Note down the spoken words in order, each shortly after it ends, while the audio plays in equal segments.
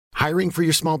Hiring for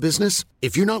your small business?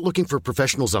 If you're not looking for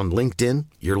professionals on LinkedIn,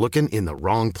 you're looking in the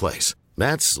wrong place.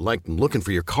 That's like looking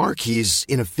for your car keys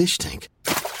in a fish tank.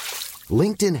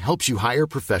 LinkedIn helps you hire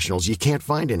professionals you can't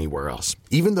find anywhere else,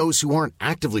 even those who aren't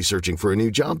actively searching for a new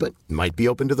job but might be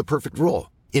open to the perfect role.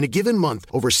 In a given month,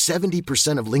 over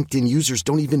 70% of LinkedIn users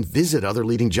don't even visit other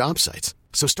leading job sites.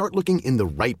 So start looking in the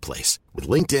right place. With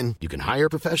LinkedIn, you can hire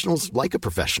professionals like a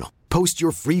professional. Post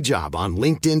your free job on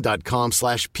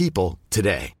linkedin.com/people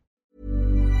today.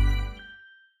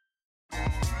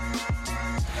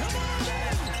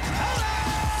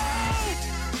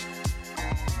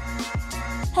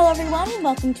 Hello everyone,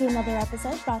 welcome to another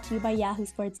episode brought to you by Yahoo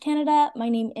Sports Canada. My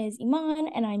name is Iman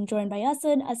and I'm joined by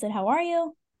Asad. Asad, how are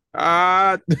you?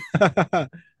 Not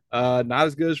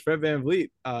as good as Fred VanVleet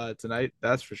tonight,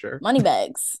 that's for sure.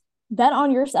 Moneybags. Bet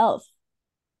on yourself.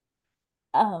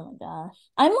 Oh my gosh.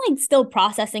 I'm still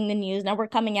processing the news. Now we're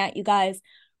coming at you guys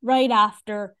right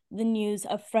after the news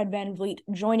of Fred VanVleet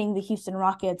joining the Houston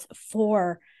Rockets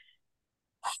for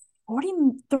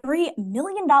 $43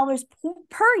 million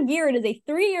per year. It is a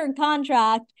 3-year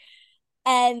contract,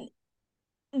 and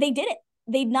they did it.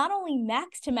 They not only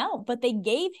maxed him out, but they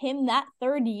gave him that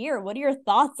third year. What are your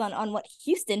thoughts on what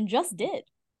Houston just did?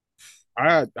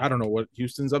 I don't know what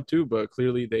Houston's up to, but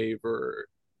clearly they were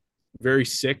very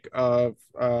sick of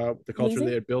the culture Losing?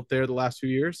 they had built there the last few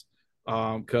years.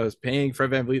 Because paying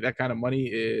Fred VanVleet that kind of money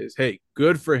is, hey,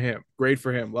 good for him, great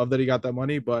for him. Love that he got that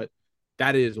money, but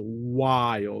that is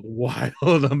wild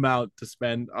amount to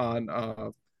spend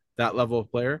on that level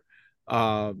of player.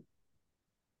 Um,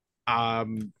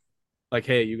 like,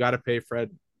 hey, you got to pay Fred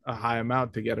a high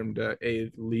amount to get him to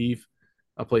leave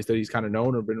a place that he's kind of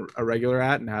known or been a regular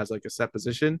at and has like a set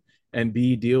position, and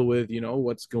B, deal with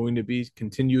what's going to be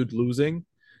continued losing,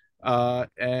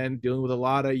 and dealing with a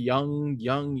lot of young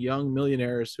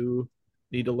millionaires who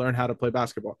need to learn how to play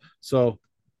basketball. So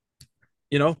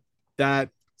that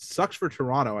sucks for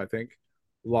Toronto, I think,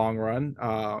 long run.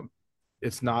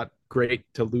 It's not great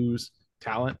to lose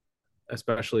talent,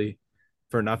 especially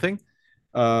for nothing.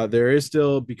 There is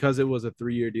still, because it was a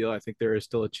 3-year deal, I think there is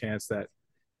still a chance that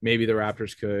maybe the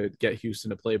Raptors could get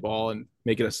Houston to play ball and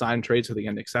make it a sign trade so they get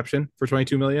an exception for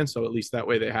 $22 million. So at least that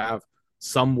way they have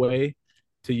some way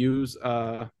to use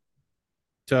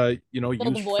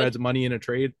use Fred's money in a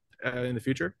trade in the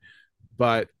future.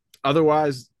 But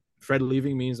otherwise, Fred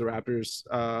leaving means the Raptors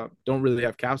don't really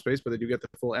have cap space, but they do get the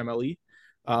full MLE,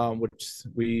 which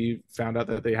we found out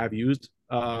that they have used,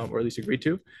 or at least agreed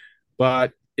to.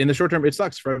 But in the short term, it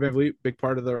sucks. Fred VanVleet, big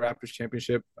part of the Raptors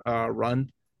championship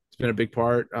run. It's been a big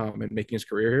part in making his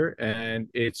career here, and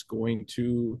it's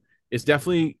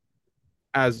definitely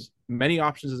as many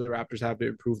options as the Raptors have to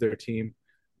improve their team,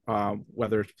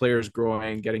 whether it's players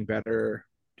growing, getting better,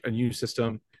 a new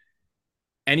system.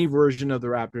 Any version of the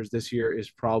Raptors this year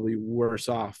is probably worse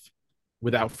off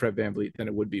without Fred VanVleet than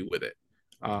it would be with it.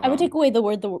 I would take away the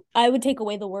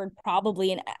word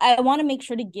probably, and I want to make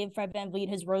sure to give Fred VanVleet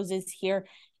his roses here.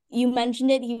 You mentioned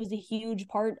it. He was a huge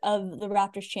part of the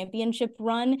Raptors championship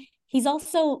run.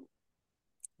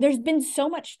 There's been so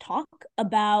much talk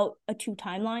about a 2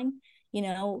 timeline.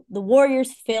 The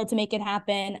Warriors failed to make it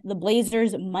happen. The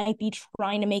Blazers might be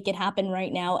trying to make it happen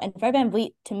right now. And Fred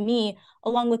VanVleet, to me,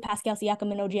 along with Pascal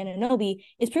Siakam and OG Anunoby,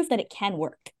 is proof that it can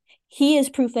work. He is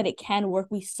proof that it can work.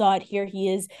 We saw it here. He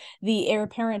is the heir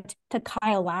apparent to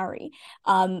Kyle Lowry.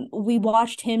 We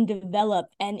watched him develop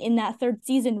and in that third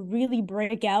season really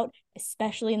break out,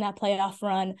 especially in that playoff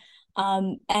run,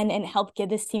 and help give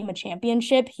this team a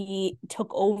championship. He took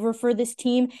over for this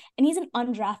team, and he's an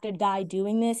undrafted guy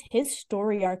doing this. His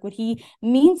story arc, what he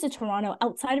means to Toronto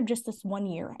outside of just this 1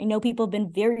 year. I know people have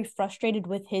been very frustrated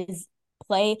with his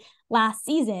play last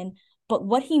season, but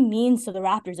what he means to the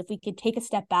Raptors, if we could take a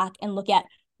step back and look at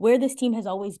where this team has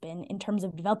always been in terms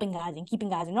of developing guys and keeping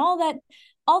guys and all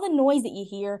the noise that you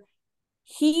hear,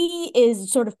 he is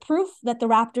sort of proof that the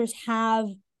Raptors have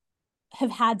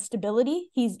had stability.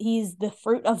 He's the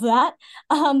fruit of that.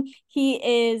 He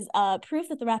is proof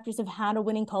that the Raptors have had a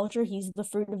winning culture. He's the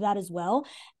fruit of that as well.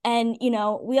 And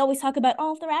we always talk about,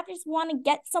 if the Raptors want to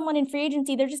get someone in free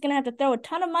agency, they're just gonna have to throw a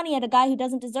ton of money at a guy who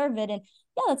doesn't deserve it. And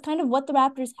yeah, that's kind of what the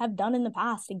Raptors have done in the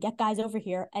past to get guys over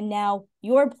here. And now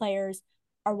your players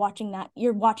are watching that.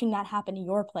 You're watching that happen to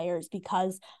your players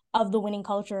because of the winning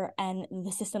culture and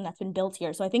the system that's been built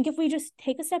here. So I think if we just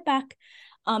take a step back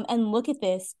and look at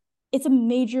this, it's a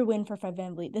major win for Fred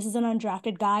VanVleet. This is an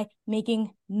undrafted guy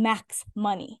making max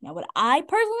money. Now, would I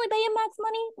personally pay him max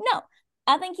money? No.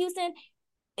 I think Houston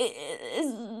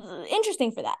is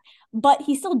interesting for that. But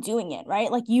he's still doing it,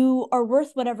 right? Like, you are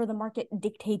worth whatever the market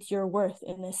dictates you're worth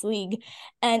in this league.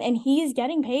 And he's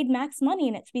getting paid max money,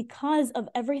 and it's because of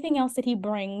everything else that he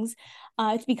brings.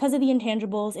 It's because of the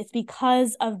intangibles. It's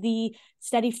because of the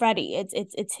steady Freddy.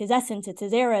 It's his essence. It's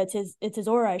his era. It's his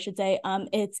aura, I should say.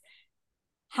 It's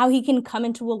how he can come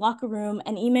into a locker room,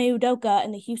 and Ime Udoka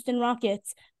and the Houston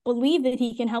Rockets believe that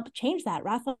he can help change that.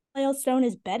 Raphael Stone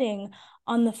is betting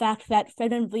on the fact that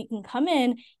Fred VanVleet can come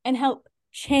in and help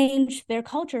change their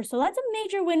culture. So that's a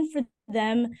major win for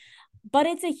them, but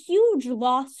it's a huge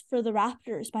loss for the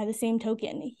Raptors by the same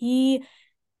token. He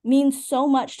means so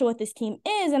much to what this team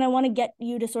is, and I want to get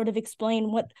you to sort of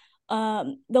explain what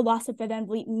the loss of Fred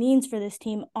VanVleet means for this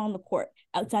team on the court,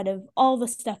 outside of all the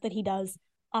stuff that he does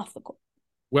off the court.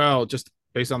 Well, just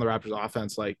based on the Raptors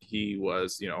offense, like, he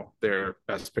was, their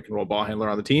best pick and roll ball handler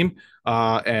on the team.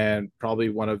 And probably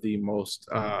one of the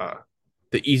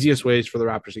the easiest ways for the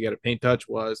Raptors to get a paint touch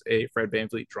was a Fred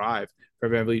VanVleet drive.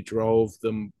 Fred VanVleet drove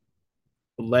them,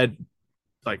 led,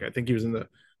 like, I think he was in the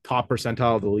top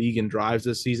percentile of the league in drives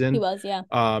this season. He was, yeah.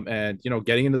 And,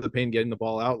 getting into the paint, getting the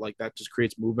ball out, like, that just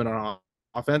creates movement on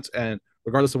offense. And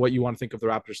regardless of what you want to think of the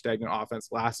Raptors' stagnant offense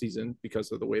last season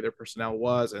because of the way their personnel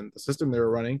was and the system they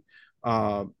were running,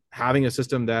 having a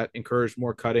system that encouraged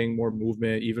more cutting, more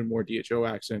movement, even more DHO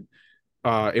action,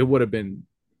 it would have been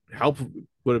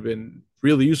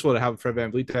really useful to have a Fred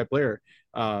VanVleet type player.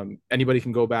 Anybody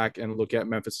can go back and look at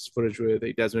Memphis' footage with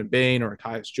a Desmond Bane or a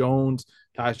Tyus Jones.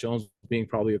 Tyus Jones being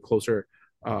probably a closer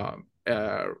counterpart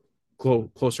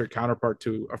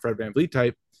to a Fred VanVleet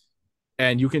type.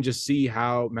 And you can just see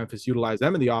how Memphis utilized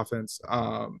them in the offense,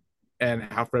 and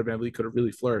how Fred VanVleet could have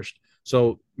really flourished.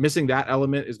 So missing that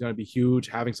element is going to be huge.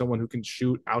 Having someone who can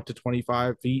shoot out to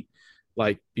 25 feet,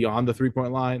 like beyond the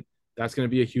 3-point line, that's going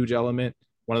to be a huge element.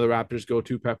 One of the Raptors'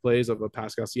 go-to pep plays of a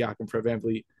Pascal Siakam, Fred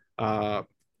VanVleet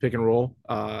pick and roll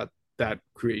that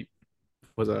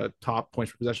was a top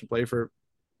points per possession play for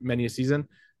many a season.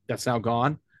 That's now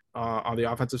gone. On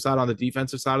the offensive side, on the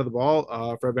defensive side of the ball,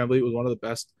 Fred VanVleet was one of the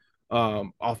best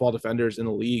off-ball defenders in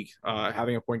the league.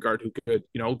 Having a point guard who could,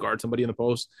 guard somebody in the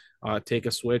post, take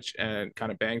a switch and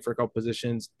kind of bang for a couple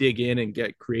positions, dig in and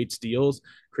create steals,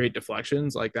 create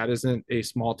deflections. Like, that isn't a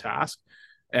small task.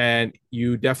 And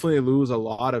you definitely lose a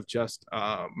lot of just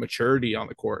maturity on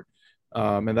the court.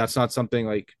 And that's not something,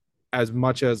 like, as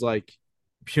much as, like,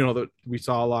 that we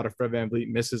saw a lot of Fred VanVleet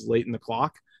misses late in the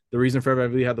clock. The reason Fred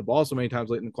VanVleet had the ball so many times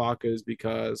late in the clock is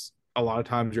because a lot of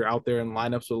times you're out there in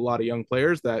lineups with a lot of young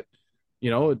players that,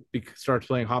 it starts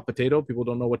playing hot potato. People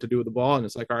don't know what to do with the ball. And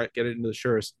it's like, all right, get it into the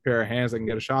surest pair of hands that can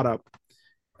get a shot up.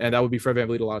 And that would be Fred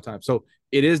VanVleet a lot of times. So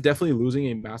it is definitely losing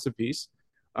a massive piece.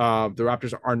 The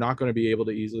Raptors are not going to be able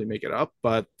to easily make it up.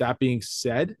 But that being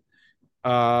said,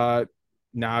 now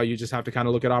you just have to kind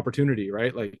of look at opportunity,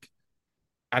 right? Like,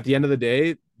 at the end of the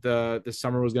day, this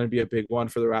summer was going to be a big one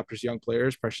for the Raptors' young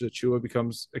players. Precious Achiuwa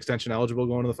becomes extension eligible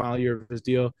going to the final year of his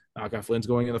deal. Malachi Flynn's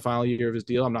going in the final year of his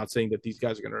deal. I'm not saying that these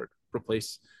guys are going to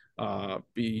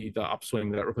be the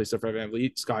upswing that replaces Fred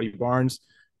VanVleet. Scotty Barnes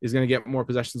is going to get more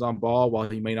possessions on ball. While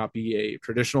he may not be a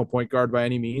traditional point guard by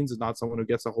any means, is not someone who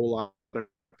gets a whole lot of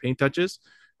paint touches.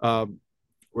 We're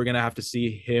going to have to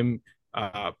see him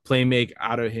play make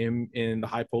out of him in the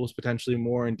high post, potentially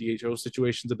more in DHO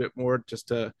situations a bit more, just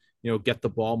to get the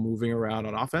ball moving around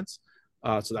on offense.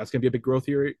 So that's going to be a big growth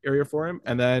area for him.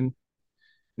 And then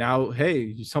now,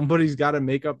 hey, somebody's got to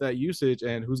make up that usage,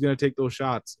 and who's going to take those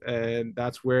shots? And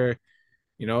that's where,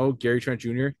 Gary Trent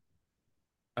Jr.,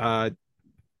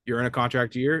 you're in a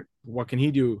contract year. What can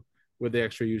he do with the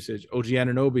extra usage? OG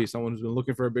Anunoby, someone who's been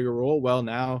looking for a bigger role. Well,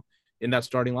 now in that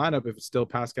starting lineup, if it's still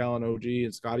Pascal and OG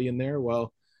and Scotty in there,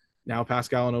 well, now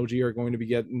Pascal and OG are going to be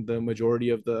getting the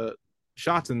majority of the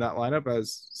shots in that lineup,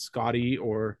 as Scotty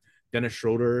or Dennis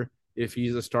Schroder, if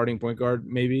he's a starting point guard,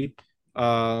 maybe,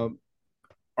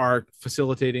 are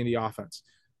facilitating the offense.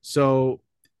 So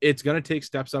it's going to take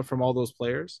steps up from all those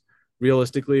players.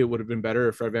 Realistically, it would have been better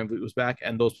if Fred VanVleet was back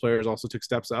and those players also took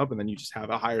steps up, and then you just have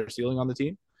a higher ceiling on the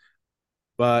team.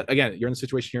 But again, you're in the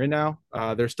situation you're in now.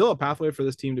 There's still a pathway for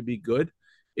this team to be good.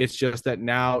 It's just that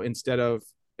now, instead of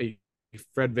a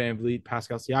Fred VanVleet,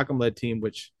 Pascal Siakam led team,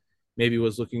 which maybe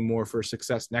was looking more for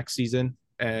success next season,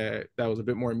 that was a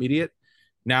bit more immediate.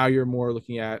 Now you're more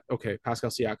looking at, okay,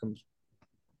 Pascal Siakam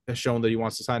has shown that he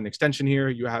wants to sign an extension here.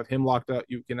 You have him locked up.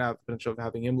 You can have the potential of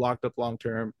having him locked up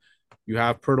long-term. You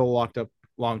have Pirtle locked up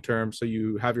long-term. So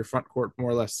you have your front court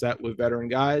more or less set with veteran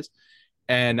guys.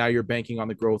 And now you're banking on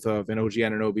the growth of an OG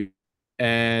Anunoby.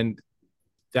 And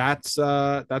that's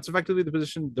effectively the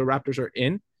position the Raptors are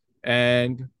in.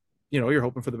 And you're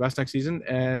hoping for the best next season.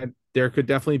 And there could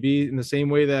definitely be, in the same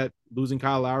way that losing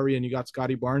Kyle Lowry and you got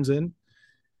Scotty Barnes in,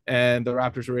 and the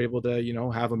Raptors were able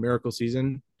to, have a miracle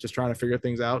season, just trying to figure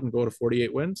things out and go to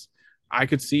 48 wins. I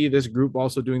could see this group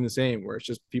also doing the same, where it's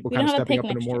just people kind of stepping up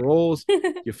into more roles.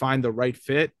 You find the right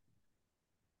fit.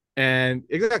 And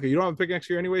exactly, you don't have a pick next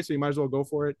year anyway, so you might as well go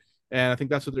for it. And I think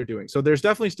that's what they're doing. So there's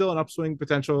definitely still an upswing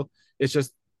potential. It's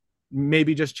just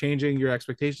maybe just changing your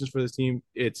expectations for this team.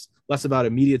 It's less about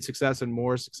immediate success and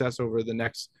more success over the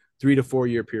next 3 to 4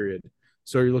 year period.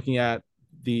 So you're looking at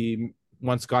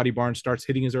once Scotty Barnes starts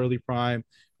hitting his early prime,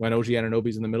 when OG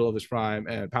Anunoby's in the middle of his prime,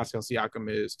 and Pascal Siakam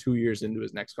is 2 years into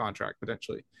his next contract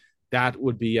potentially. That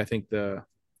would be, I think, the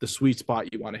sweet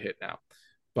spot you want to hit now.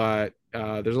 But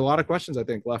there's a lot of questions, I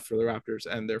think, left for the Raptors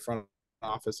and their front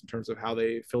office in terms of how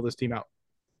they fill this team out.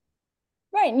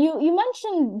 Right. You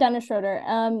mentioned Dennis Schroder.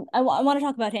 I want to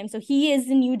talk about him. So he is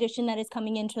the new addition that is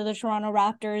coming into the Toronto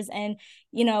Raptors, and,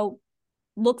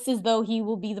 looks as though he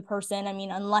will be the person. I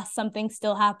mean, unless something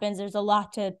still happens, there's a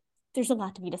lot to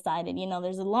be decided.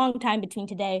 There's a long time between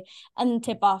today and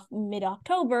tip off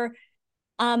mid-October.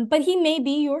 But he may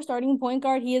be your starting point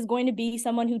guard. He is going to be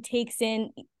someone who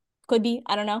could be,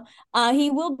 I don't know.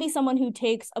 He will be someone who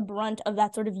takes a brunt of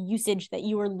that sort of usage that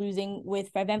you are losing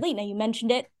with Fred VanVleet. Now, you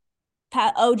mentioned it.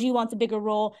 OG wants a bigger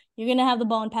role. You're going to have the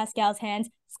ball in Pascal's hands.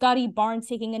 Scotty Barnes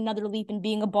taking another leap and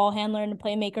being a ball handler and a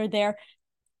playmaker there.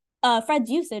 Fred's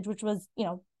usage, which was,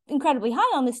 incredibly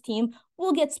high on this team,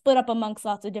 will get split up amongst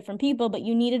lots of different people, but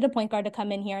you needed a point guard to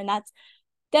come in here, and that's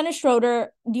Dennis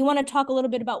Schroder. Do you want to talk a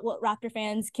little bit about what Raptor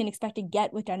fans can expect to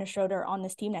get with Dennis Schroder on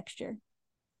this team next year?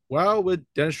 Well, with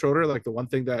Dennis Schroder, like the one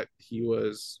thing that he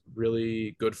was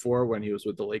really good for when he was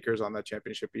with the Lakers on that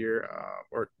championship year,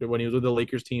 or when he was with the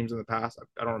Lakers teams in the past,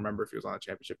 I don't remember if he was on a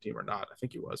championship team or not. I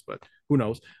think he was, but who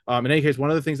knows? In any case, one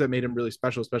of the things that made him really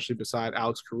special, especially beside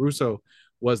Alex Caruso,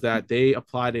 was that they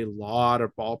applied a lot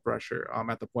of ball pressure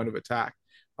at the point of attack.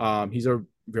 He's a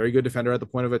very good defender at the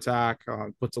point of attack,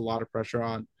 puts a lot of pressure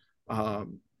on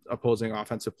opposing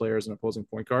offensive players and opposing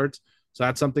point guards. So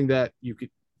that's something that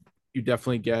you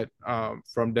definitely get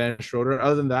from Dennis Schroder.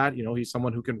 Other than that, he's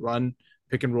someone who can run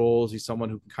pick and rolls. He's someone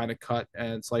who can kind of cut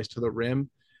and slice to the rim.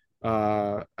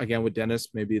 Again, with Dennis,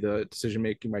 maybe the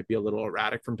decision-making might be a little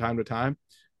erratic from time to time.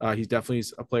 He's definitely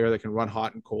a player that can run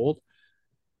hot and cold.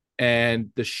 And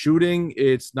the shooting,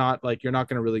 it's not like you're not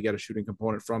going to really get a shooting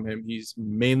component from him. He's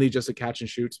mainly just a catch and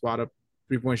shoot spot up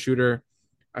three-point shooter.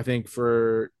 I think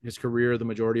for his career, the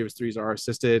majority of his threes are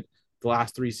assisted. The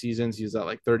last 3 seasons, he's at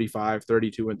like 35,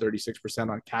 32, and 36%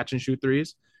 on catch and shoot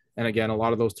threes. And again, a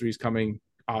lot of those threes coming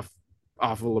off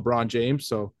of LeBron James.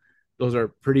 So those are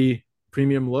pretty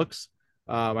premium looks.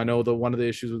 I know one of the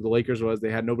issues with the Lakers was they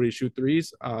had nobody shoot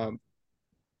threes.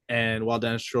 And while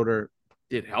Dennis Schroder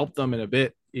did help them in a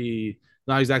bit, he's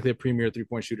not exactly a premier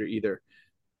 3-point shooter either.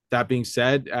 That being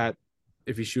said,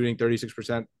 if he's shooting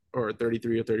 36% or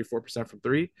 33 or 34% from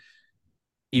 3,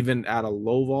 even at a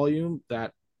low volume,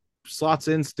 that slots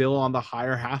in still on the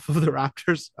higher half of the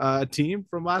Raptors team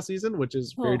from last season, which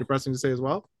is very depressing to say as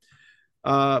well.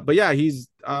 But yeah, he's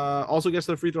also gets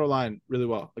to the free throw line really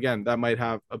well. Again, that might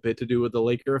have a bit to do with the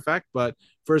Laker effect, but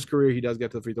for his career, he does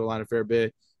get to the free throw line a fair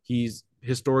bit. He's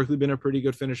historically been a pretty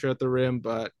good finisher at the rim,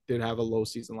 but did have a low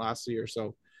season last year.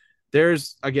 So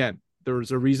there's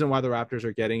a reason why the Raptors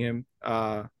are getting him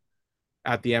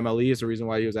at the MLE. Is the reason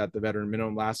why he was at the veteran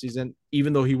minimum last season,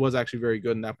 even though he was actually very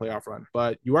good in that playoff run.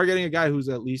 But you are getting a guy who's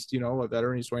at least, a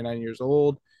veteran. He's 29 years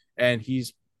old, and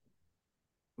he's,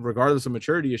 regardless of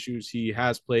maturity issues, he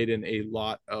has played in a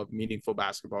lot of meaningful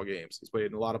basketball games. He's played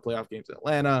in a lot of playoff games in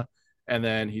Atlanta, and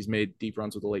then he's made deep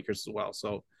runs with the Lakers as well.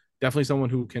 So definitely someone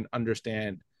who can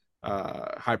understand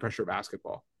high pressure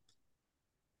basketball.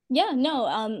 Yeah, no,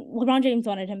 LeBron James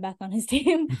wanted him back on his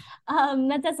team.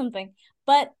 That says something.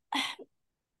 But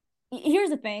here's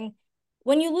the thing.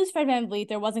 When you lose Fred VanVleet,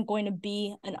 there wasn't going to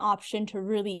be an option to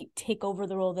really take over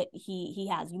the role that he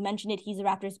has. You mentioned it. He's the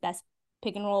Raptors' best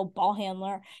pick and roll ball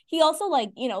handler. He also,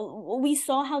 we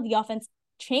saw how the offense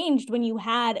changed when you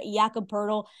had Jakob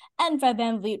Poeltl and Fred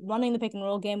VanVleet running the pick and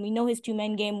roll game. We know his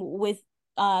 2-man game with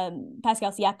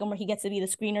Pascal Siakam, where he gets to be the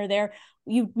screener there.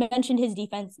 You mentioned his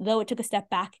defense, though it took a step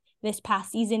back this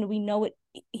past season. We know what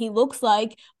he looks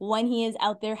like when he is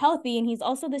out there healthy, and he's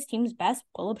also this team's best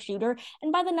pull-up shooter.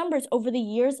 And by the numbers over the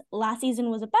years, last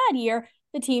season was a bad year,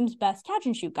 the team's best catch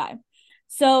and shoot guy.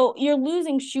 So you're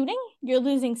losing shooting, you're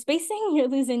losing spacing, you're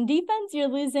losing defense, you're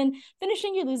losing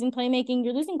finishing, you're losing playmaking,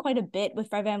 you're losing quite a bit with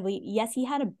Fred VanVleet. Yes, he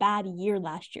had a bad year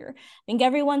last year. I think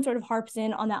everyone sort of harps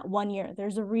in on that 1 year.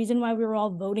 There's a reason why we were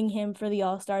all voting him for the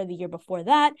All-Star the year before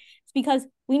that. It's because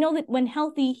we know that when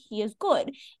healthy, he is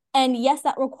good. And yes,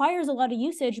 that requires a lot of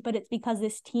usage, but it's because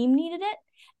this team needed it.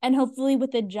 And hopefully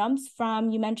with the jumps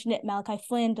from, you mentioned it, Malachi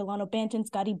Flynn, Delano Banton,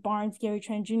 Scotty Barnes, Gary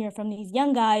Trent Jr., from these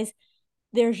young guys,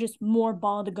 there's just more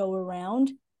ball to go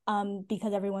around,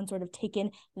 because everyone's sort of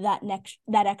taken that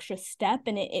extra step,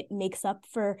 and it makes up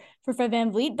for Fred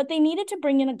VanVleet. But they needed to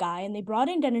bring in a guy, and they brought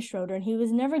in Dennis Schroder, and he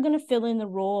was never going to fill in the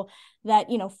role that,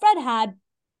 Fred had.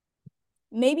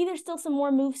 Maybe there's still some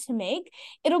more moves to make.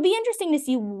 It'll be interesting to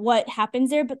see what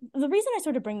happens there. But the reason I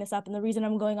sort of bring this up, and the reason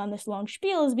I'm going on this long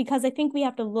spiel, is because I think we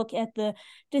have to look at the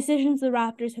decisions the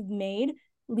Raptors have made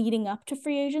leading up to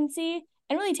free agency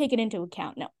and really take it into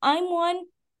account. Now, I'm one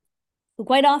who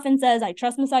quite often says, I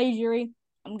trust Masai Ujiri.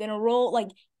 I'm going to roll. Like,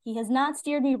 he has not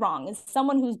steered me wrong. As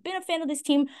someone who's been a fan of this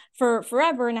team for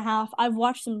forever and a half, I've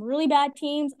watched some really bad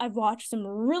teams. I've watched some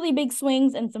really big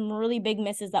swings and some really big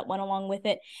misses that went along with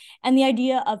it. And the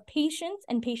idea of patience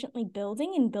and patiently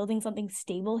building and building something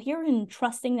stable here and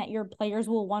trusting that your players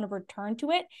will want to return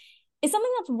to it is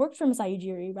something that's worked for Masai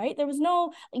Ujiri, right? There was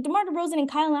no, like, DeMar DeRozan and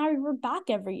Kyle Lowry were back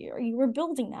every year. You were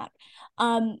building that.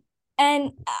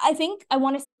 And I think I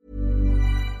want to.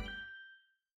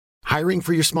 Hiring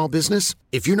for your small business?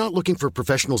 If you're not looking for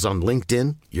professionals on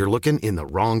LinkedIn, you're looking in the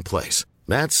wrong place.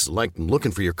 That's like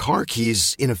looking for your car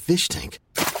keys in a fish tank.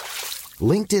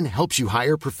 LinkedIn helps you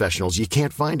hire professionals you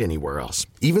can't find anywhere else,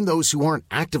 even those who aren't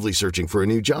actively searching for a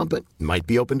new job but might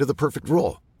be open to the perfect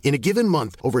role. In a given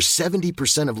month, over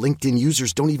 70% of LinkedIn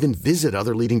users don't even visit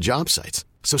other leading job sites.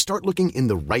 So start looking in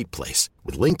the right place.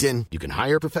 With LinkedIn, you can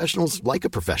hire professionals like a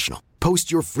professional.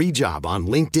 Post your free job on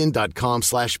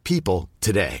linkedin.com/people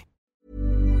today.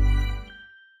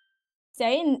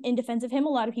 Say in defense of him, a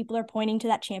lot of people are pointing to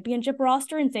that championship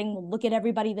roster and saying, well, look at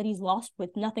everybody that he's lost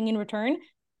with nothing in return.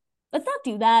 Let's not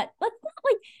do that. Let's not,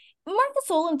 like, Marc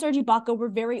Gasol and Serge Ibaka were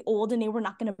very old and they were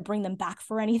not going to bring them back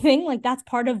for anything. Like, that's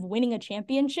part of winning a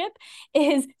championship,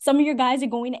 is some of your guys are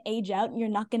going to age out and you're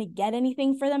not going to get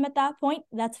anything for them at that point.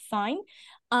 That's fine.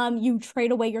 You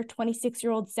trade away your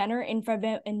 26-year-old center in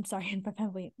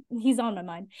he's on my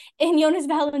mind, in Jonas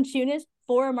Valanciunas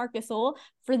for Marc Gasol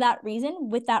for that reason,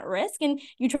 with that risk. And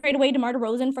you trade away DeMar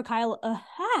DeRozan for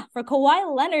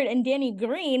Kawhi Leonard and Danny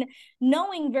Green,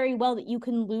 knowing very well that you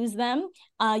can lose them.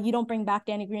 You don't bring back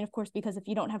Danny Green, of course, because if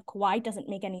you don't have Kawhi, it doesn't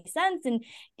make any sense. And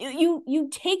you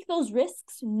take those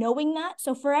risks knowing that.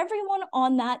 So for everyone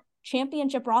on that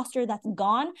championship roster that's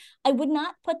gone, I would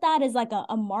not put that as like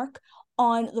a mark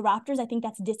on the Raptors. I think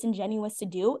that's disingenuous to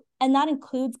do. And that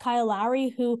includes Kyle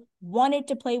Lowry, who wanted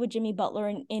to play with Jimmy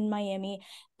Butler in Miami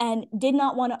and did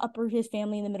not want to uproot his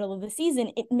family in the middle of the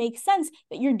season. It makes sense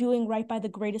that you're doing right by the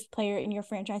greatest player in your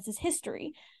franchise's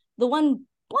history. The one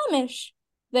blemish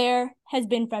there has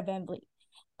been Fred VanVleet.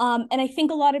 And I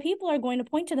think a lot of people are going to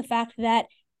point to the fact that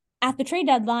at the trade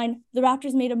deadline, the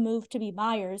Raptors made a move to be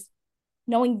buyers,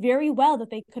 knowing very well that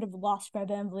they could have lost Fred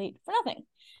VanVleet for nothing.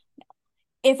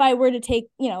 If I were to defend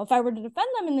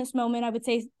them in this moment, I would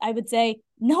say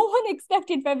no one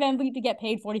expected Fred VanVleet to get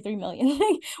paid $43 million.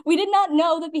 We did not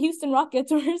know that the Houston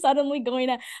Rockets were suddenly going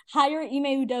to hire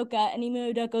Ime Udoka, and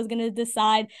Ime Udoka was going to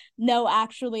decide, no,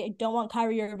 actually, I don't want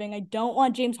Kyrie Irving. I don't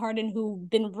want James Harden, who've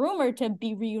been rumored to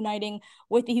be reuniting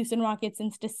with the Houston Rockets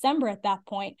since December at that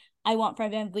point. I want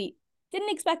Fred VanVleet. Didn't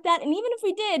expect that. And even if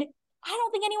we did, I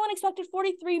don't think anyone expected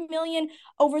 $43 million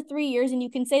over 3 years. And you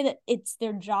can say that it's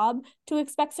their job to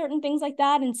expect certain things like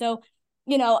that. And so,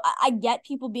 I get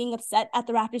people being upset at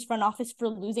the Raptors front office for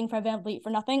losing Fred VanVleet for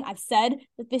nothing. I've said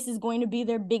that this is going to be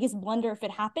their biggest blunder if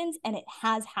it happens, and it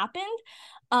has happened.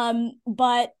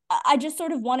 But I just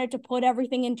sort of wanted to put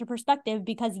everything into perspective,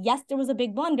 because yes, there was a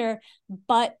big blunder,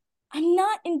 but I'm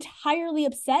not entirely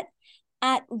upset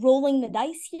at rolling the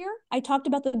dice here. I talked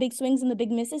about the big swings and the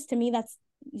big misses. To me, that's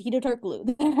Hedo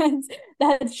Turkoglu.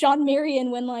 That's Sean Marion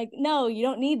when, like, no, you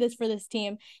don't need this for this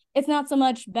team. It's not so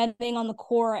much betting on the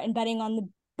core and betting on the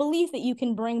belief that you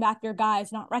can bring back your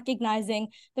guys, not recognizing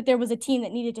that there was a team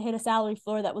that needed to hit a salary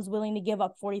floor that was willing to give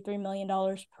up $43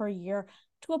 million per year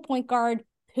to a point guard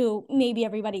who maybe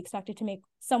everybody expected to make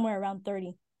somewhere around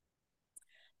 30.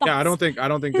 Thoughts? Yeah, I don't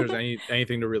think there's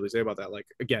anything to really say about that. Like,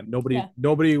 again,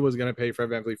 nobody was going to pay Fred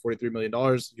VanVleet $43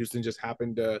 million. Houston just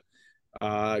happened to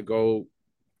go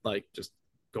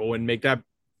and make that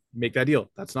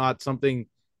deal. That's not something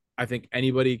I think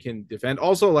anybody can defend.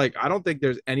 Also, like, I don't think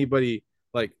there's anybody,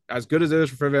 like, as good as it is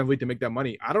for Fred VanVleet to make that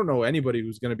money. I don't know anybody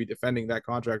who's going to be defending that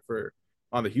contract for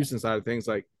on the Houston side of things,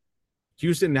 like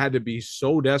Houston had to be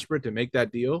so desperate to make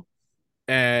that deal.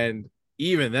 And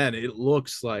even then, it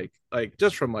looks like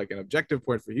just from like an objective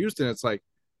point for Houston, it's like,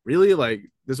 really, like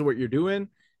this is what you're doing.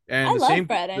 And I the love same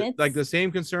Fred, and like it's the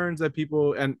same concerns that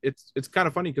people, and it's kind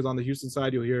of funny because on the Houston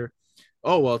side you'll hear,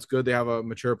 oh well, it's good they have a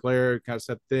mature player, kind of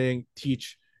set thing,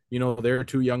 teach their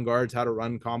two young guards how to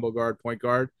run combo guard, point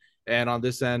guard. And on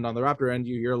this end, on the Raptor end,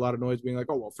 you hear a lot of noise being like,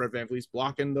 oh well, Fred VanVleet's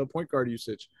blocking the point guard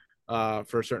usage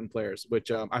for certain players,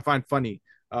 which I find funny,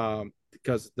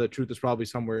 because the truth is probably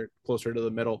somewhere closer to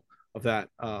the middle of that.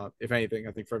 If anything,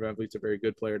 I think Fred VanVleet's a very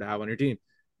good player to have on your team,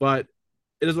 but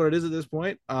it is what it is at this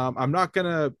point. I'm not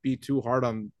gonna be too hard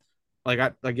on,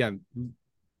 again,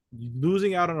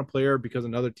 losing out on a player because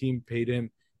another team paid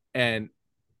him and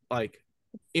like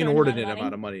inordinate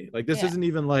amount of money. Like this isn't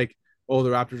even like, oh, the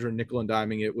Raptors are nickel and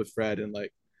diming it with Fred, and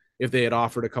like if they had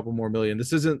offered a couple more million.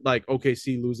 This isn't like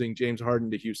OKC losing James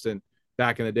Harden to Houston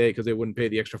back in the day because they wouldn't pay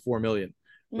the extra $4 million,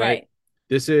 right?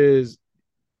 This is,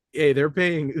 hey, they're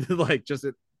paying like just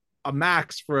a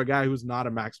max for a guy who's not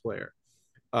a max player,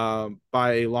 by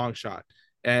a long shot.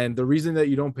 And the reason that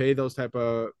you don't pay those type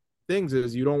of things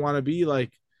is you don't want to be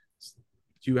like,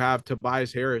 you have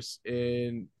Tobias Harris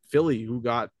in Philly who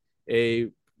got I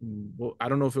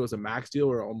don't know if it was a max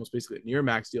deal or almost basically a near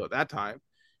max deal at that time.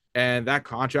 And that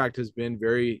contract has been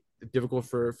very difficult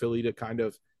for Philly to kind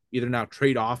of either now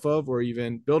trade off of or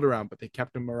even build around, but they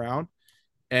kept him around.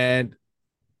 And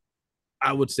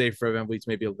I would say Fred VanVleet's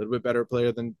maybe a little bit better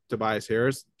player than Tobias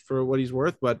Harris for what he's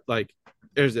worth, but like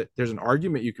there's an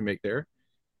argument you can make there.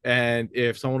 And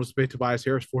if someone was to pay Tobias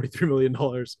Harris $43 million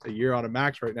a year on a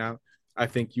max right now, I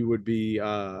think you would be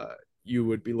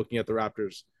looking at the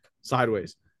Raptors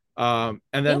sideways. And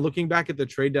then looking back at the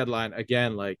trade deadline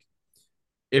again, like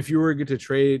if you were to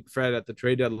trade Fred at the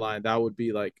trade deadline, that would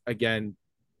be like, again,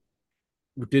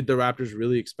 did the Raptors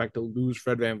really expect to lose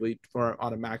Fred VanVleet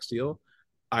on a max deal?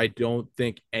 I don't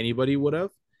think anybody would have.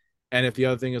 And if the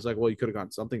other thing is like, well, you could have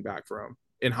gotten something back for him.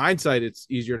 In hindsight, it's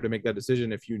easier to make that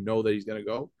decision if you know that he's going to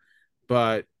go.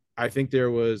 But I think there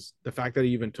was the fact that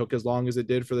he even took as long as it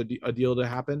did for a deal to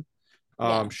happen,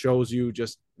 shows you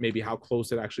just maybe how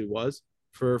close it actually was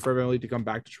for VanVleet to come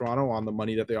back to Toronto on the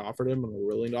money that they offered him and were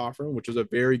willing to offer him, which was a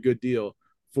very good deal.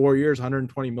 4 years,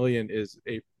 $120 million is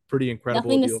a pretty incredible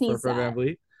deal for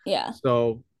VanVleet. Yeah.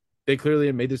 So they clearly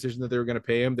had made the decision that they were going to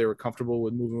pay him. They were comfortable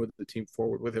with moving with the team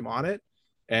forward with him on it.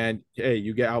 And hey,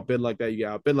 you get outbid like that, you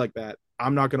get outbid like that.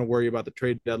 I'm not going to worry about the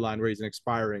trade deadline where he's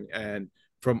expiring. And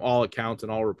from all accounts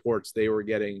and all reports, they were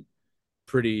getting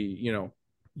pretty,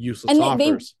 useless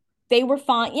offers. They were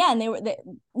fine. Yeah. And they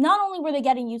not only were they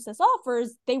getting useless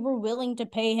offers, they were willing to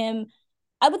pay him,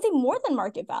 I would say, more than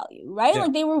market value, right? Yeah.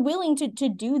 Like they were willing to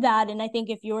do that. And I think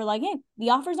if you were like, hey, the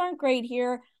offers aren't great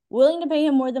here, willing to pay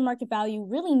him more than market value,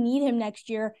 really need him next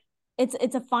year,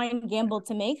 it's a fine gamble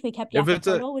to make. They kept if it's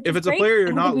a player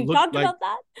you're not talked about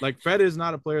that. Like Fred is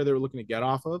not a player they were looking to get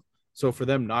off of. So for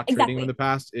them not trading him in the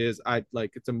past is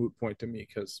it's a moot point to me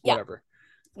because whatever.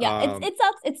 Yeah, it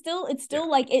sucks. It's still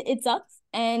like it sucks,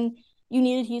 and you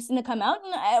needed Houston to come out.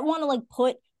 And I want to like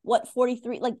put what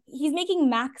 43, like he's making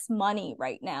max money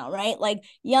right now, right? Like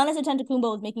Giannis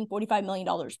Antetokounmpo is making $45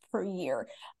 million per year.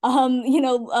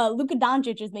 Luka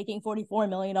Doncic is making $44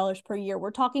 million per year.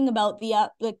 We're talking about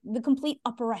the complete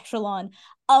upper echelon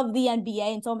of the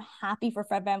NBA, and so I'm happy for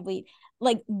Fred VanVleet.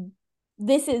 Like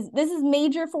this is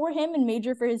major for him and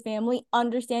major for his family.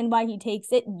 Understand why he takes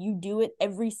it. You do it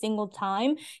every single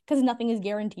time because nothing is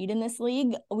guaranteed in this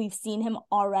league. We've seen him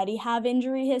already have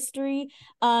injury history,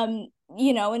 and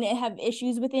have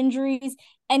issues with injuries,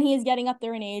 and he is getting up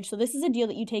there in age. So this is a deal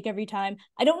that you take every time.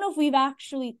 I don't know if we've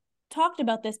actually talked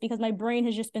about this because my brain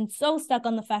has just been so stuck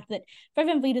on the fact that Fred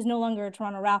VanVleet is no longer a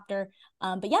Toronto Raptor,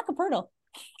 but Jakob Poeltl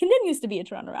continues to be a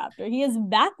Toronto Raptor. He is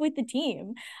back with the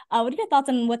team. What are your thoughts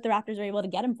on what the Raptors are able to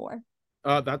get him for?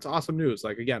 That's awesome news.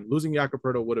 Like again, losing Jakob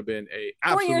Poeltl would have been a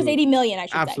 4 years, $80 million. I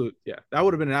should say. Yeah, that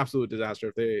would have been an absolute disaster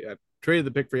if they had traded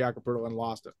the pick for Jakob Poeltl and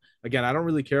lost him. Again, I don't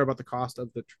really care about the cost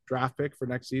of the draft pick for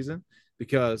next season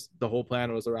because the whole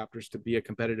plan was the Raptors to be a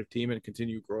competitive team and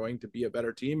continue growing to be a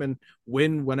better team and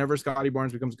win whenever Scotty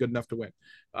Barnes becomes good enough to win.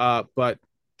 But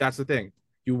that's the thing.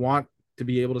 You want to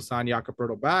be able to sign Jakob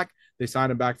Poeltl back. They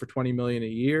signed him back for $20 million a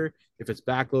year. If it's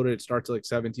backloaded, it starts at like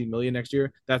 $17 million next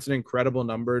year. That's an incredible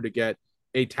number to get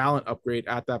a talent upgrade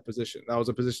at that position. That was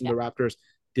a position the Raptors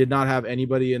did not have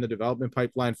anybody in the development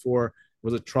pipeline for.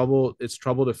 It's trouble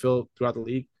to fill throughout the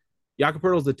league. Jakob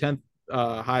Poeltl is the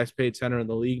 10th highest paid center in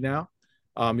the league now.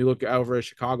 You look over at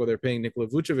Chicago, they're paying Nikola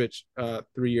Vucevic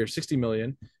 3 years, $60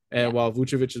 million. And while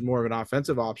Vucevic is more of an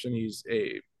offensive option, he's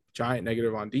a giant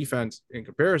negative on defense in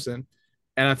comparison.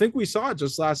 And I think we saw it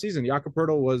just last season. Jakob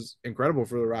Poeltl was incredible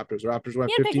for the Raptors. The Raptors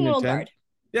went Yeah, pick and 15 and roll 10. guard.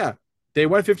 Yeah, they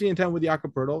went 15 and 10 with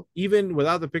Jakob Poeltl. Even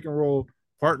without the pick and roll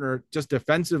partner, just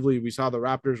defensively, we saw the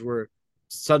Raptors were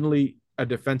suddenly a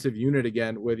defensive unit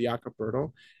again with Jakob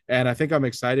Poeltl. And I think I'm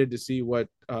excited to see what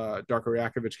Darko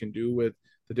Rajakovic can do with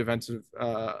the defensive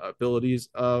abilities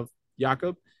of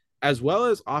Jakob, as well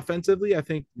as offensively. I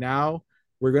think now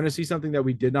we're going to see something that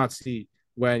we did not see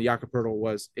when Jakob Poeltl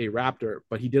was a Raptor,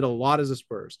 but he did a lot as a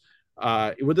Spurs.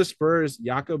 With the Spurs,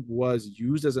 Jakob was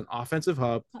used as an offensive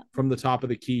hub from the top of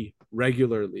the key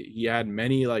regularly. He had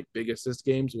many like big assist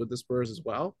games with the Spurs as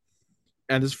well.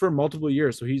 And this is for multiple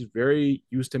years. So he's very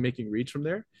used to making reads from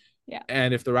there. Yeah.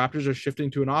 And if the Raptors are shifting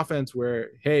to an offense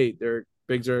where, hey, their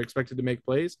bigs are expected to make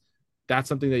plays, that's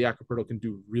something that Jakob Poeltl can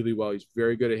do really well. He's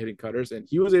very good at hitting cutters. And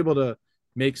he was able to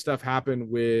make stuff happen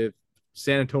with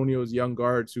San Antonio's young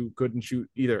guards who couldn't shoot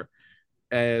either.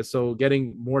 So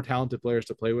getting more talented players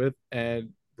to play with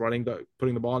and putting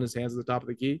the ball in his hands at the top of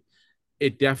the key,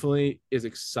 it definitely is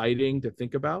exciting to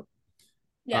think about.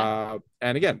 Yeah.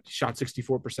 And again, shot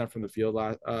 64% from the field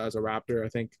as a Raptor, I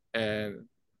think. And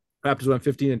Raptors went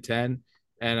 15 and 10.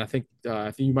 And I think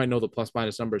you might know the plus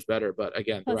minus numbers better, but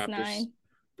again, +9.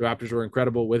 The Raptors were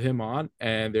incredible with him on,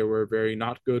 and they were very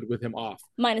not good with him off.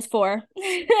 -4.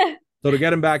 So to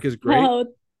get him back is great. Oh,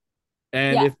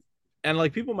 And yeah.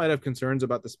 like people might have concerns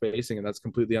about the spacing, and that's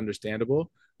completely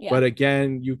understandable. Yeah. But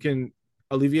again, you can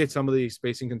alleviate some of the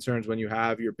spacing concerns when you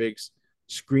have your bigs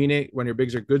screening, when your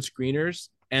bigs are good screeners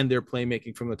and they're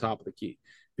playmaking from the top of the key.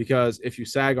 Because if you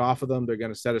sag off of them, they're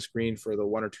going to set a screen for the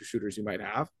one or two shooters you might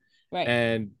have,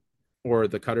 right? Or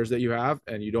the cutters that you have,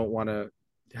 and you don't want to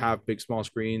have big small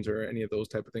screens or any of those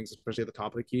type of things, especially at the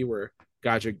top of the key where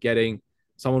guys are getting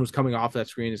someone who's coming off that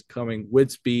screen is coming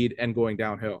with speed and going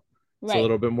downhill. It's a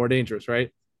little bit more dangerous, right?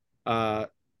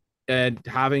 And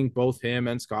having both him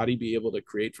and Scotty be able to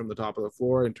create from the top of the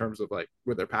floor in terms of like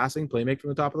with their passing, playmake from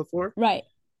the top of the floor. Right.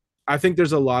 I think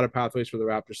there's a lot of pathways for the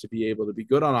Raptors to be able to be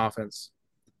good on offense.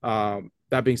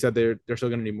 That being said, they're still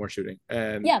going to need more shooting.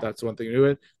 And that's one thing to do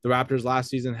it. The Raptors last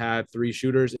season had 3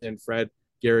 shooters in Fred,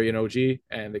 Gary, and OG,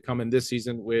 and they come in this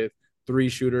season with 3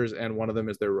 shooters, and one of them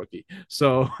is their rookie.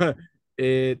 So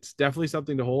it's definitely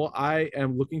something to hold. I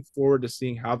am looking forward to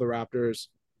seeing how the Raptors,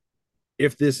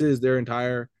 if this is their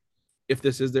entire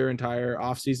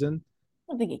offseason,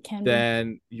 I don't think it can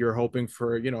then you're hoping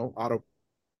for, Otto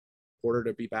Porter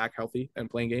to be back healthy and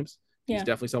playing games. He's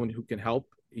definitely someone who can help.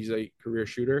 He's a career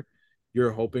shooter.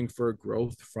 You're hoping for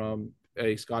growth from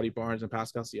a Scotty Barnes and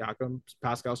Pascal Siakam.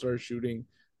 Pascal started shooting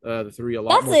the 3 a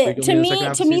lot more frequently.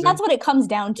 To me, that's what it comes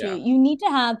down to. You need to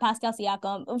have Pascal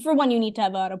Siakam. For one, you need to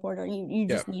have Otto Porter. You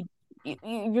just need.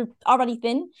 You're already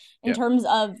thin in terms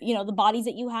of the bodies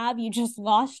that you have. You just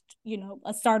lost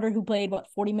a starter who played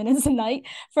 40 minutes a night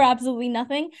for absolutely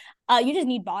nothing. You just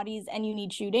need bodies and you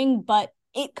need shooting, but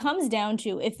it comes down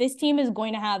to if this team is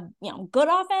going to have good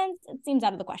offense. It seems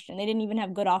out of the question. They didn't even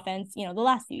have good offense the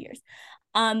last few years.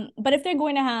 But if they're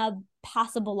going to have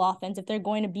passable offense, if they're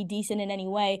going to be decent in any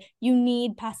way, you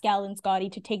need Pascal and Scotty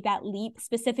to take that leap,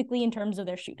 specifically in terms of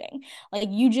their shooting. Like,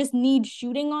 you just need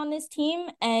shooting on this team.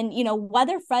 And,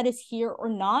 whether Fred is here or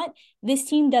not, this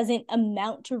team doesn't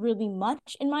amount to really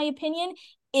much, in my opinion,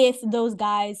 if those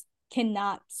guys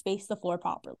cannot space the floor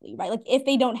properly, right? Like, if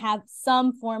they don't have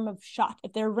some form of shot,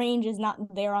 if their range is not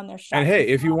there on their shot. And hey,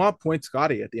 if you want point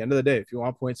Scotty, at the end of the day,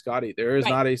 there is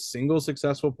not a single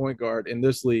successful point guard in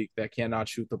this league that cannot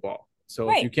shoot the ball. So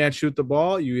if you can't shoot the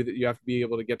ball, you have to be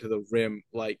able to get to the rim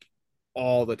like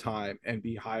all the time and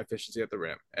be high efficiency at the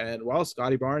rim. And while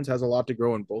Scotty Barnes has a lot to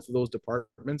grow in both of those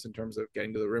departments in terms of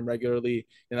getting to the rim regularly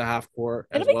in the half court,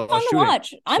 it'll be fun to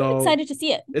watch. I'm excited to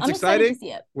see it. It's exciting.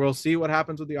 We'll see what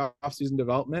happens with the offseason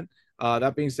development.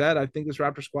 That being said, I think this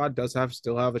Raptor squad does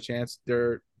still have a chance.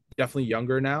 They're definitely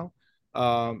younger now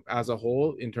as a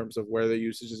whole in terms of where the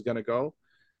usage is going to go.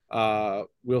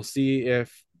 We'll see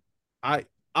if I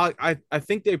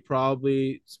think they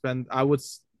probably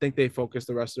think they focus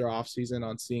the rest of their offseason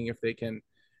on seeing if they can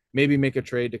maybe make a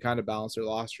trade to kind of balance their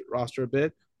roster a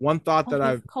bit. One thought that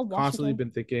I've constantly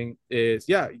been thinking is,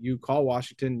 you call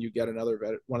Washington, you get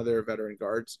one of their veteran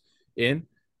guards in.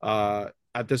 At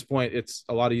this point, it's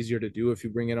a lot easier to do if you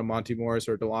bring in a Monty Morris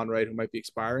or DeLon Wright who might be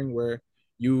expiring, where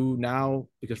you now,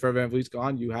 because Fred VanVleet's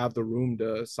gone, you have the room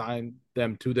to sign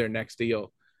them to their next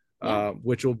deal,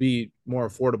 which will be more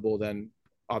affordable than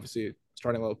obviously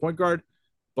starting level point guard.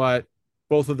 But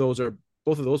both of those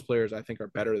players I think are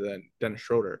better than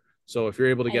Schroder. So if you're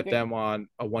able to get them on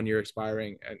a 1 year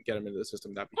expiring and get them into the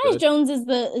system, that'd be good. Jones is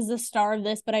the star of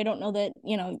this, but I don't know that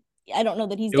I don't know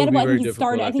that he's It would gettable. be I very think he's difficult,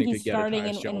 starting. I I think think, to he's get a starting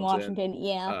Tyus in Jones Washington.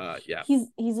 Yeah. Yeah.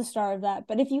 He's a star of that.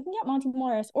 But if you can get Monty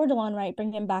Morris or DeLon Wright,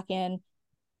 bring him back in,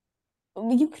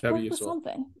 you could That'd be work with useful.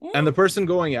 something. Yeah. And the person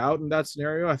going out in that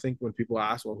scenario, I think when people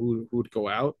ask, well, who would go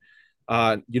out?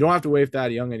 You don't have to waive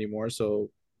Thad Young anymore. So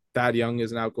Thad Young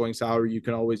is an outgoing salary you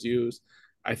can always use.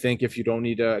 I think if you don't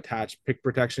need to attach pick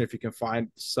protection, if you can find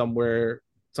someone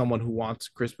who wants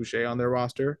Chris Boucher on their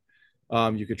roster,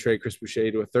 you could trade Chris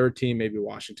Boucher to a third team. Maybe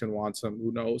Washington wants him,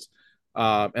 who knows?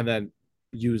 And then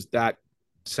use that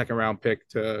second round pick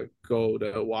to go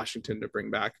to Washington to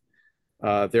bring back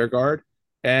their guard.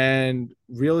 And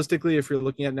realistically, if you're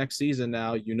looking at next season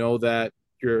now, you know that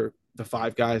you're the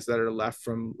 5 guys that are left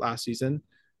from last season,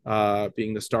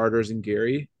 being the starters and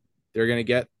Gary, they're going to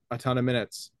get a ton of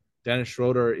minutes. Dennis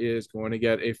Schroder is going to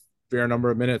get a fair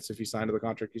number of minutes if he signed to the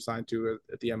contract he signed to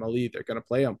at the MLE. They're going to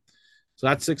play him. So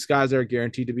that's 6 guys that are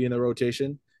guaranteed to be in the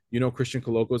rotation. You know, Christian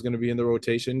Koloko is going to be in the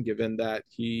rotation, given that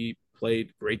he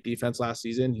played great defense last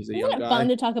season. He's a young guy. Fun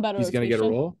to talk about He's going to get a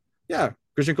role. Yeah,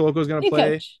 Christian Koloko is going to New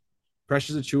play. coach.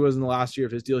 Precious Achiuwa's in the last year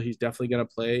of his deal. He's definitely going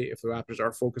to play. If the Raptors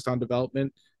are focused on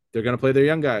development, they're going to play their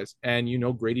young guys. And you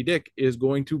know, Grady Dick is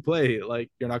going to play. Like,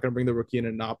 you're not going to bring the rookie in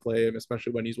and not play him,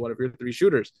 especially when he's one of your 3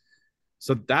 shooters.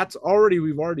 So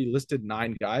we've already listed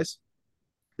 9 guys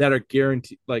that are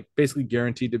guaranteed, like basically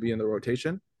guaranteed to be in the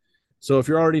rotation. So if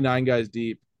you're already 9 guys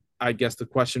deep, I guess the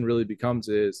question really becomes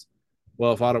is,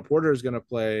 well, if Otto Porter is going to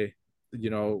play,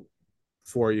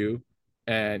 for you,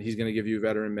 and he's going to give you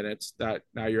veteran minutes, that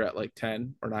now you're at like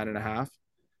 10 or 9.5.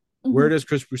 Mm-hmm. Where does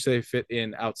Chris Boucher fit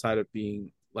in outside of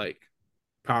being like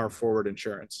power forward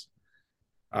insurance?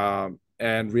 And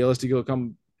realistically, it'll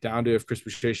come down to if Chris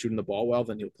Boucher is shooting the ball well,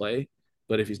 then he'll play.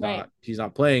 But if he's not, he's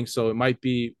not playing. So it might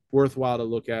be worthwhile to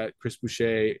look at Chris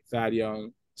Boucher, Thad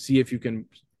Young, see if you can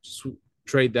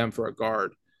trade them for a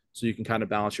guard so you can kind of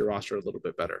balance your roster a little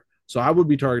bit better. So I would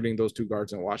be targeting those 2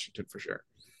 guards in Washington for sure.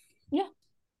 Yeah.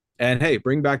 And hey,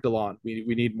 bring back DeLon. We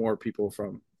need more people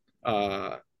from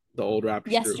the old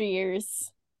Raptors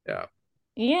yesteryears. Group.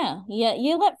 Yeah.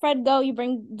 You let Fred go, you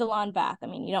bring DeLon back. I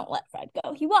mean, you don't let Fred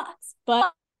go. He walks.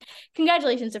 But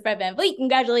congratulations to Fred VanVleet.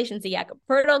 Congratulations to Jakob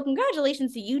Poeltl.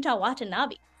 Congratulations to Utah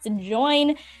Watanabe to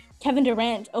join Kevin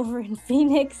Durant over in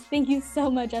Phoenix. Thank you so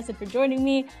much, Esed, for joining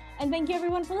me. And thank you,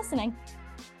 everyone, for listening.